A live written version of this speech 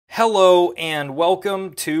Hello and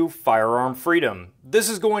welcome to Firearm Freedom. This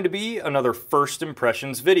is going to be another First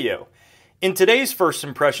Impressions video. In today's First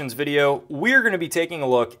Impressions video, we're going to be taking a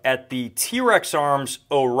look at the T.Rex Arms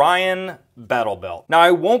Orion Battle Belt. Now,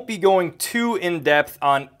 I won't be going too in-depth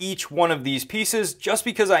on each one of these pieces just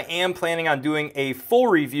because I am planning on doing a full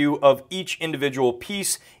review of each individual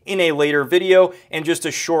piece in a later video and just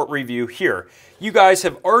a short review here. You guys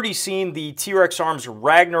have already seen the T.Rex Arms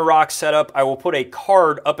Ragnarok setup. I will put a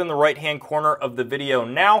card up in the right-hand corner of the video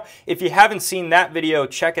now. If you haven't seen that video,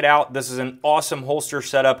 check it out. This is an awesome holster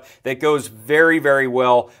setup that goes very, very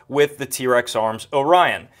well with the T.Rex Arms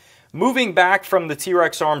Orion. Moving back from the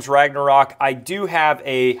T.Rex Arms Ragnarok, I do have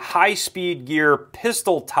a high-speed gear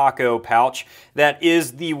pistol taco pouch that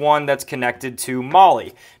is the one that's connected to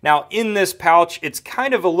molle. Now, in this pouch, it's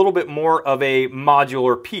kind of a little bit more of a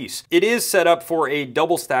modular piece. It is set up for a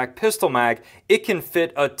double-stack pistol mag. It can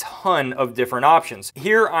fit a ton of different options.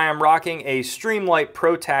 Here, I am rocking a Streamlight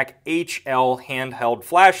ProTac HL handheld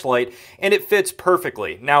flashlight, and it fits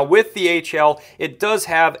perfectly. Now, with the HL, it does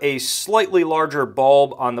have a slightly larger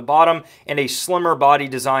bulb on the bottom and a slimmer body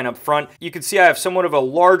design up front. You can see I have somewhat of a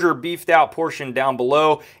larger beefed out portion down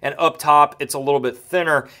below, and up top it's a little bit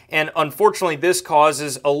thinner, and unfortunately this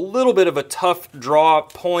causes a little bit of a tough draw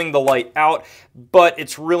pulling the light out, but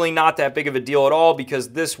it's really not that big of a deal at all because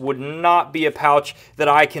this would not be a pouch that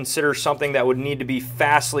I consider something that would need to be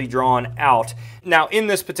fastly drawn out. Now, in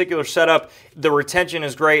this particular setup, the retention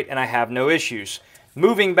is great and I have no issues.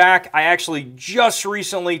 Moving back, I actually just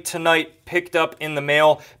recently tonight picked up in the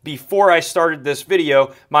mail, before I started this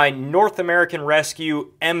video, my North American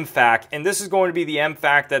Rescue M-Fak, and this is going to be the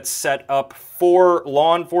M-Fak that's set up for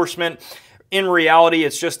law enforcement. In reality,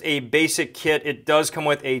 it's just a basic kit. It does come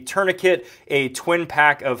with a tourniquet, a twin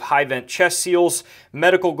pack of high vent chest seals,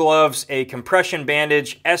 medical gloves, a compression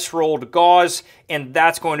bandage, S-rolled gauze, and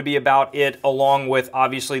that's going to be about it, along with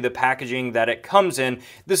obviously the packaging that it comes in.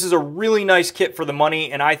 This is a really nice kit for the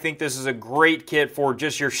money, and I think this is a great kit for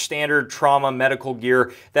just your standard trauma medical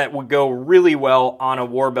gear that would go really well on a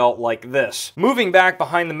war belt like this. Moving back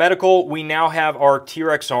behind the medical, we now have our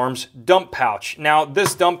T.Rex Arms dump pouch. Now,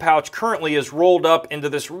 this dump pouch currently is rolled up into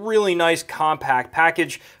this really nice compact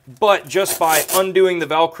package, but just by undoing the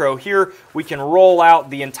Velcro here, we can roll out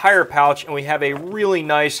the entire pouch and we have a really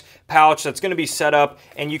nice pouch that's going to be set up,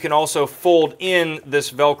 and you can also fold in this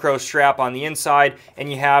Velcro strap on the inside, and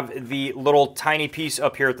you have the little tiny piece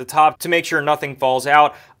up here at the top to make sure nothing falls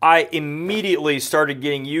out. I immediately started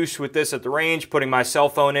getting used with this at the range, putting my cell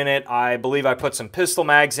phone in it. I believe I put some pistol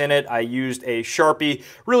mags in it. I used a Sharpie,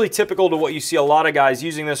 really typical to what you see a lot of guys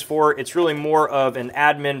using this for. It's really more of an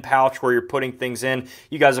admin pouch where you're putting things in.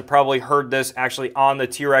 You guys have probably heard this actually on the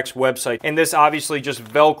T.Rex website, and this obviously just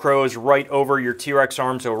Velcros right over your T.Rex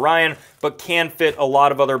Arms Orion, but can fit a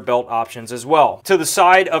lot of other belt options as well. To the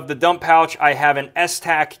side of the dump pouch, I have an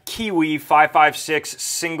S-Tac Kiwi 5.56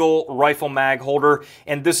 single rifle mag holder,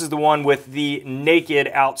 and this is the one with the naked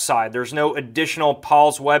outside. There's no additional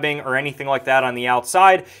Paul's webbing or anything like that on the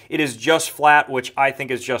outside. It is just flat, which I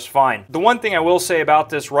think is just fine. The one thing I will say about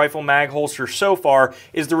this rifle mag holster so far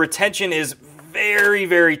is the retention is very,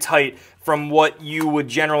 very tight from what you would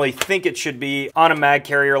generally think it should be on a mag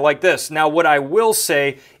carrier like this. Now, what I will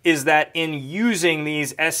say is that in using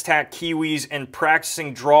these S-Tac Kiwis and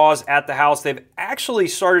practicing draws at the house, they've actually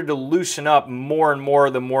started to loosen up more and more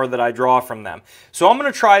the more that I draw from them. So I'm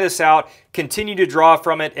gonna try this out, continue to draw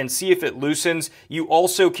from it, and see if it loosens. You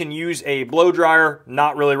also can use a blow dryer,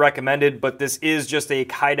 not really recommended, but this is just a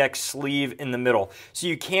Kydex sleeve in the middle. So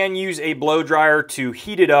you can use a blow dryer to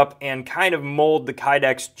heat it up and kind of mold the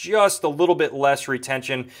Kydex just a little bit less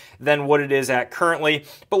retention than what it is at currently.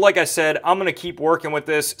 But like I said, I'm gonna keep working with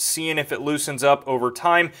this, seeing if it loosens up over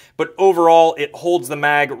time, but overall it holds the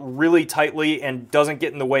mag really tightly and doesn't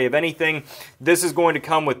get in the way of anything. This is going to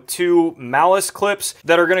come with two malice clips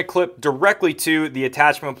that are going to clip directly to the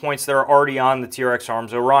attachment points that are already on the T.Rex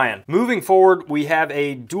Arms Orion. Moving forward, we have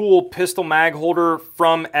a dual pistol mag holder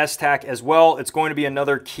from S-Tac as well. It's going to be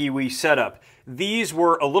another Kiwi setup. These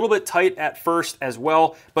were a little bit tight at first as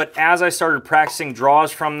well, but as I started practicing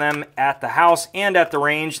draws from them at the house and at the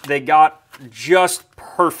range, they got just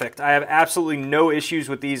perfect. I have absolutely no issues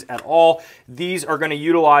with these at all. These are going to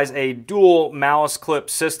utilize a dual malice clip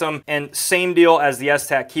system, and same deal as the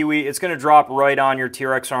S-Tac Kiwi. It's going to drop right on your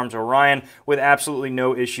T.Rex Arms Orion with absolutely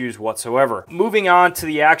no issues whatsoever. Moving on to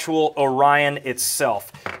the actual Orion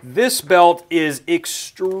itself. This belt is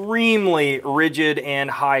extremely rigid and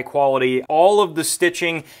high quality. All of the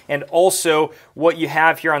stitching and also what you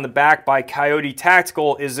have here on the back by Coyote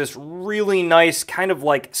Tactical is this really nice kind of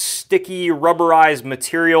like sticky rubberized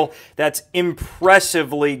material that's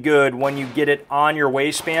impressively good when you get it on your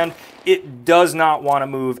waistband. It does not want to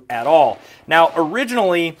move at all. Now,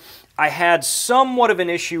 originally, I had somewhat of an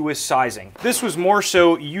issue with sizing. This was more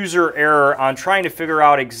so user error on trying to figure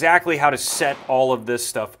out exactly how to set all of this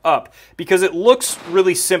stuff up, because it looks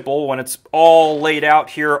really simple when it's all laid out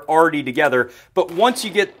here already together, but once you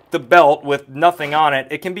get the belt with nothing on it,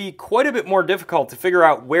 it can be quite a bit more difficult to figure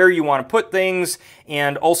out where you want to put things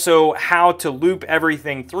and also how to loop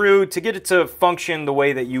everything through to get it to function the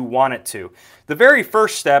way that you want it to. The very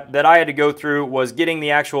first step that I had to go through was getting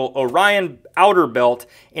the actual Orion outer belt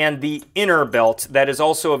and the inner belt that is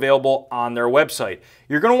also available on their website.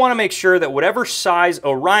 You're going to want to make sure that whatever size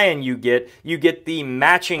Orion you get the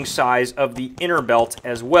matching size of the inner belt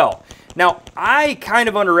as well. Now, I kind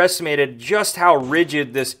of underestimated just how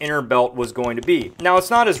rigid this inner belt was going to be. Now, it's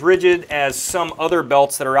not as rigid as some other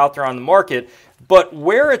belts that are out there on the market, but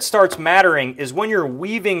where it starts mattering is when you're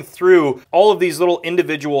weaving through all of these little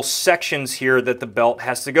individual sections here that the belt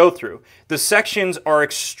has to go through. The sections are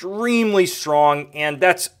extremely strong, and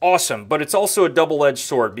that's awesome, but it's also a double-edged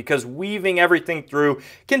sword because weaving everything through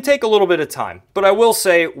can take a little bit of time. But I will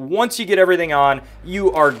say, once you get everything on,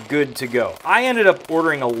 you are good to go. I ended up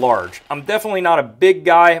ordering a large. I'm definitely not a big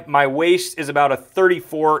guy. My waist is about a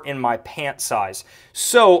 34 in my pant size.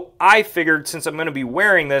 So I figured, since I'm going to be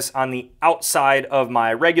wearing this on the outside of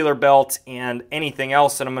my regular belt and anything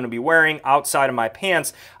else that I'm going to be wearing outside of my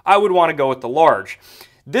pants, I would want to go with the large.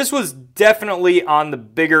 This was definitely on the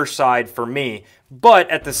bigger side for me, but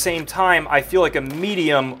at the same time, I feel like a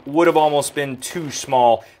medium would have almost been too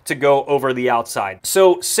small to go over the outside.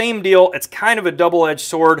 So same deal, it's kind of a double-edged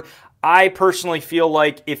sword. I personally feel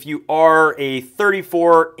like if you are a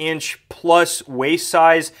 34-inch plus waist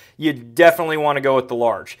size, you definitely want to go with the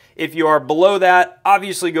large. If you are below that,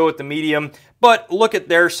 obviously go with the medium, but look at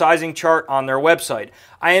their sizing chart on their website.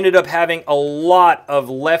 I ended up having a lot of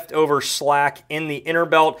leftover slack in the inner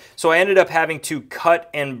belt, so I ended up having to cut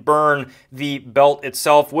and burn the belt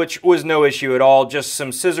itself, which was no issue at all. Just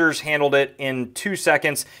some scissors handled it in 2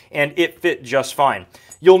 seconds, and it fit just fine.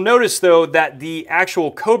 You'll notice, though, that the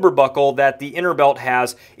actual Cobra buckle that the inner belt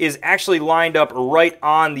has is actually lined up right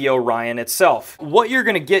on the Orion itself. What you're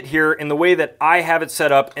going to get here in the way that I have it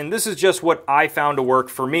set up, and this is just what I found to work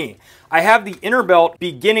for me. I have the inner belt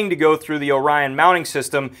beginning to go through the Orion mounting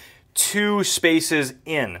system 2 spaces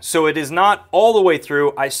in. So it is not all the way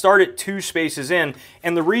through. I start at 2 spaces in,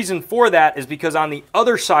 and the reason for that is because on the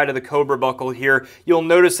other side of the Cobra buckle here, you'll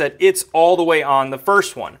notice that it's all the way on the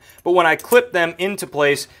first one. But when I clip them into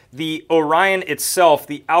place, the Orion itself,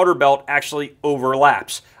 the outer belt, actually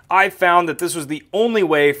overlaps. I found that this was the only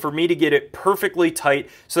way for me to get it perfectly tight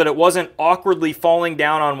so that it wasn't awkwardly falling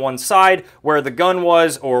down on one side where the gun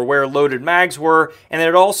was or where loaded mags were, and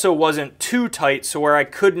it also wasn't too tight so where I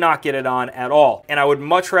could not get it on at all. And I would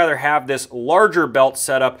much rather have this larger belt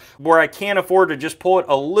setup where I can afford to just pull it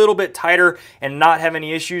a little bit tighter and not have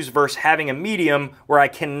any issues versus having a medium where I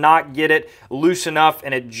cannot get it loose enough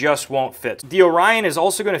and it just won't fit. The Orion is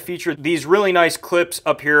also going to feature these really nice clips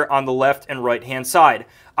up here on the left and right hand side.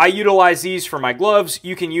 I utilize these for my gloves.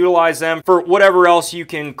 You can utilize them for whatever else you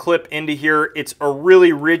can clip into here. It's a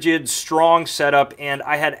really rigid, strong setup, and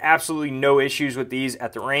I had absolutely no issues with these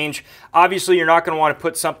at the range. Obviously, you're not going to want to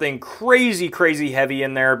put something crazy heavy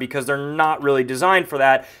in there because they're not really designed for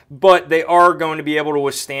that, but they are going to be able to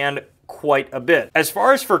withstand quite a bit. As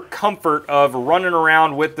far as for comfort of running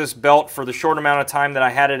around with this belt for the short amount of time that I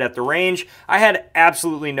had it at the range, I had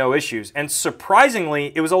absolutely no issues. And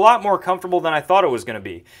surprisingly, it was a lot more comfortable than I thought it was going to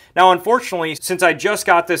be. Now, unfortunately, since I just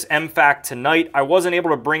got this M-Fak tonight, I wasn't able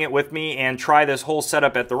to bring it with me and try this whole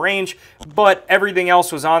setup at the range, but everything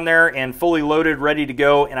else was on there and fully loaded, ready to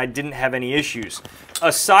go, and I didn't have any issues.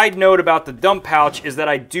 A side note about the dump pouch is that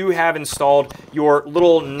I do have installed your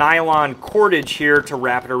little nylon cordage here to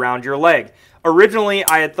wrap it around your leg. Originally,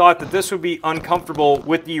 I had thought that this would be uncomfortable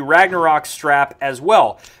with the Ragnarok strap as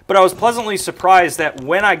well, but I was pleasantly surprised that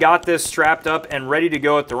when I got this strapped up and ready to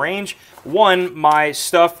go at the range, 1, my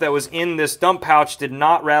stuff that was in this dump pouch did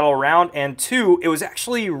not rattle around, and 2, it was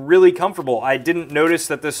actually really comfortable. I didn't notice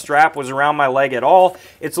that this strap was around my leg at all.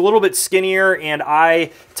 It's a little bit skinnier, and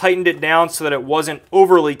I tightened it down so that it wasn't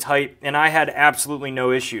overly tight, and I had absolutely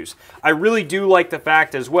no issues. I really do like the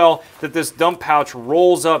fact as well that this dump pouch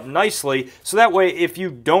rolls up nicely So that way, if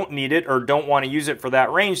you don't need it or don't want to use it for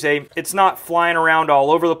that range day, it's not flying around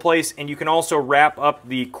all over the place, and you can also wrap up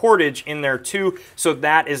the cordage in there too, so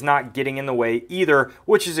that is not getting in the way either,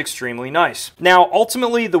 which is extremely nice. Now,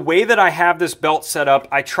 ultimately, the way that I have this belt set up,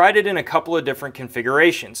 I tried it in a couple of different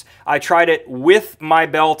configurations. I tried it with my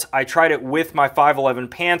belt, I tried it with my 511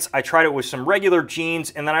 pants, I tried it with some regular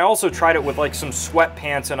jeans, and then I also tried it with like some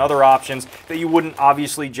sweatpants and other options that you wouldn't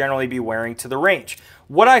obviously generally be wearing to the range.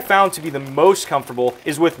 What I found to be the most comfortable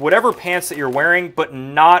is with whatever pants that you're wearing, but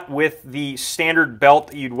not with the standard belt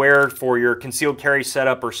that you'd wear for your concealed carry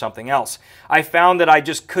setup or something else. I found that I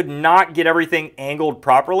just could not get everything angled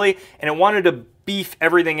properly, and it wanted to beef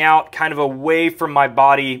everything out kind of away from my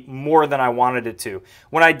body more than I wanted it to.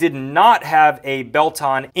 When I did not have a belt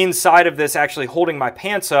on inside of this actually holding my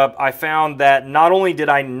pants up, I found that not only did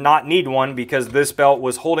I not need one because this belt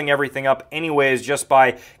was holding everything up anyways just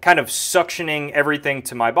by kind of suctioning everything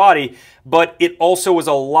to my body, but it also was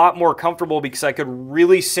a lot more comfortable because I could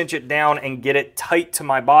really cinch it down and get it tight to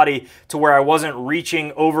my body to where I wasn't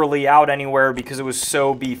reaching overly out anywhere because it was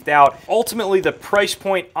so beefed out. Ultimately, the price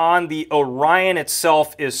point on the Orion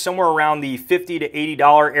itself is somewhere around the $50 to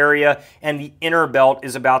 $80 area, and the inner belt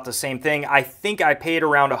is about the same thing. I think I paid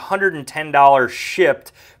around $110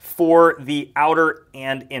 shipped for the outer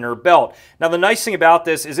and inner belt. Now, the nice thing about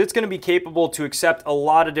this is it's going to be capable to accept a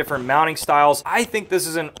lot of different mounting styles. I think this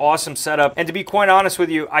is an awesome setup, and to be quite honest with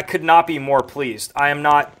you, I could not be more pleased. I am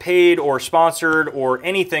not paid or sponsored or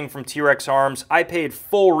anything from T.Rex Arms. I paid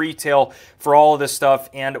full retail for all of this stuff,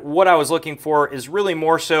 and what I was looking for is really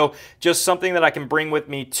more so just something that I can bring with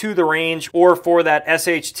me to the range or for that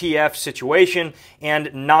SHTF situation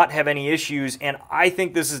and not have any issues, and I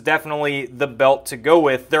think this is definitely the belt to go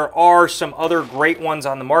with. There are some other great ones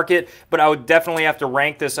on the market, but I would definitely have to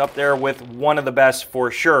rank this up there with one of the best for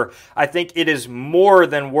sure. I think it is more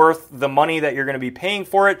than worth the money that you're going to be paying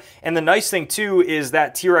for it, and the nice thing too is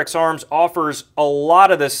that T.Rex Arms offers a lot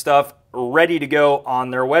of this stuff ready to go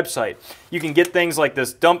on their website. You can get things like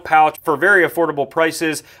this dump pouch for very affordable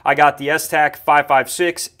prices. I got the STAC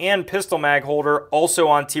 556 and pistol mag holder also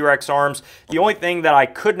on T.Rex Arms. The only thing that I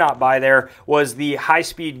could not buy there was the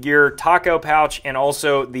high-speed gear taco pouch and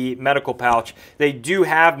also the medical pouch. They do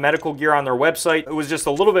have medical gear on their website. It was just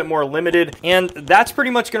a little bit more limited, and that's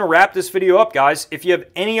pretty much going to wrap this video up, guys. If you have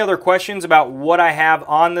any other questions about what I have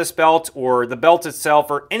on this belt or the belt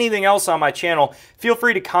itself or anything else on my channel, feel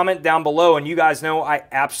free to comment down below, and you guys know I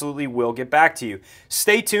absolutely will get back to you.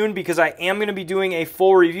 Stay tuned because I am going to be doing a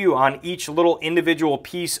full review on each little individual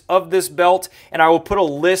piece of this belt, and I will put a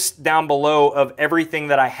list down below of everything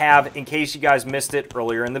that I have in case you guys missed it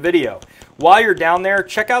earlier in the video. While you're down there,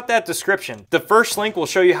 check out that description. The first link will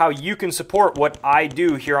show you how you can support what I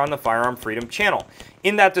do here on the Firearm Freedom channel.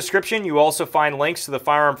 In that description, you also find links to the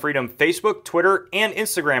Firearm Freedom Facebook, Twitter, and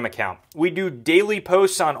Instagram account. We do daily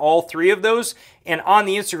posts on all three of those, and on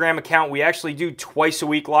the Instagram account, we actually do twice a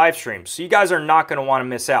week live streams, so you guys are not going to want to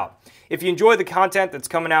miss out. If you enjoy the content that's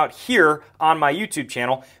coming out here on my YouTube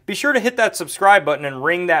channel, be sure to hit that subscribe button and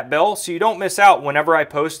ring that bell so you don't miss out whenever I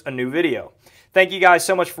post a new video. Thank you guys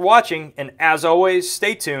so much for watching, and as always,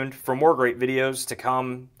 stay tuned for more great videos to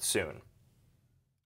come soon.